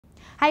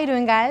How you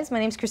doing, guys? My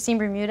name is Christine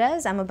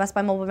Bermudez. I'm a Best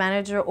Buy mobile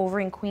manager over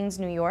in Queens,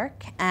 New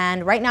York.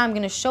 And right now I'm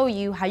going to show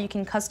you how you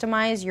can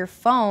customize your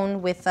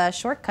phone with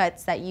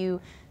shortcuts that you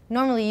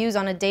normally use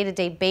on a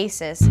day-to-day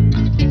basis. The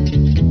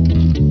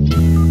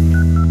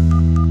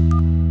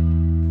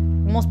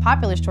most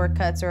popular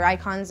shortcuts are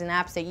icons and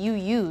apps that you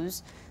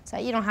use so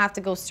that you don't have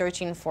to go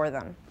searching for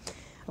them.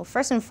 Well,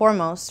 first and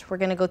foremost, we're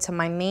going to go to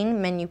my main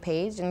menu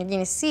page, and you're going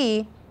to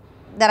see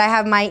that I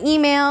have my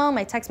email,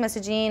 my text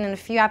messaging, and a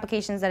few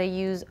applications that I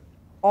use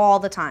all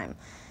the time.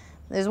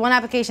 There's one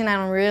application I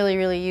don't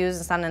really use,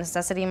 it's not a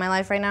necessity in my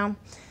life right now.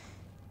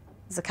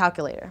 It's a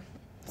calculator.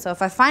 So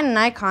if I find an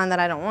icon that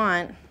I don't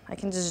want, I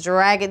can just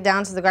drag it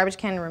down to the garbage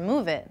can and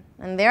remove it.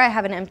 And there I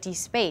have an empty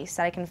space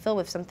that I can fill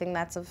with something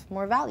that's of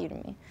more value to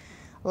me,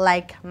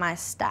 like my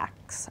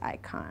stocks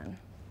icon.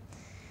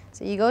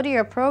 So you go to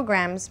your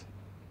programs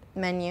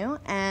menu,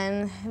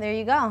 and there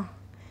you go.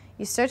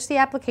 You search the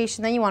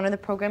application that you want or the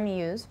program you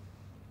use.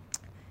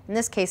 In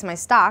this case, my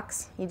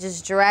stocks. You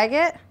just drag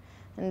it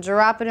and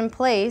drop it in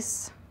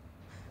place,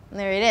 and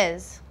there it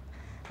is.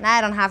 Now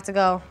I don't have to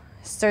go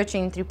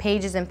searching through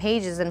pages and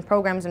pages and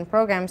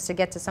programs to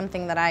get to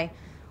something that I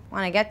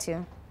want to get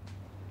to.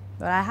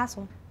 But I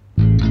hassle.